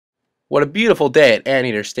What a beautiful day at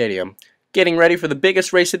Anteater Stadium, getting ready for the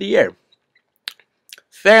biggest race of the year.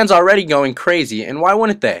 Fans already going crazy, and why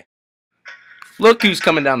wouldn't they? Look who's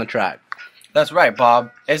coming down the track. That's right,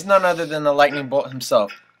 Bob. It's none other than the lightning bolt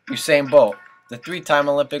himself, Usain Bolt, the three-time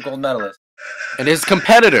Olympic gold medalist. And his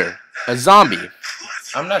competitor, a zombie.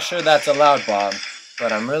 I'm not sure that's allowed, Bob,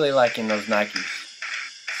 but I'm really liking those Nikes.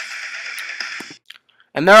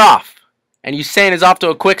 And they're off. And Usain is off to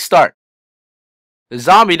a quick start. The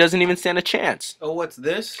zombie doesn't even stand a chance. Oh, what's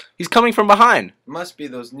this? He's coming from behind. Must be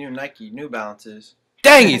those new Nike New Balances.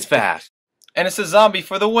 Dang, he's fast. And it's a zombie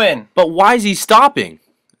for the win. But why is he stopping?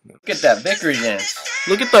 Look at that victory dance.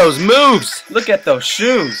 Look at those moves. Look at those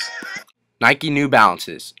shoes. Nike New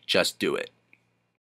Balances. Just do it.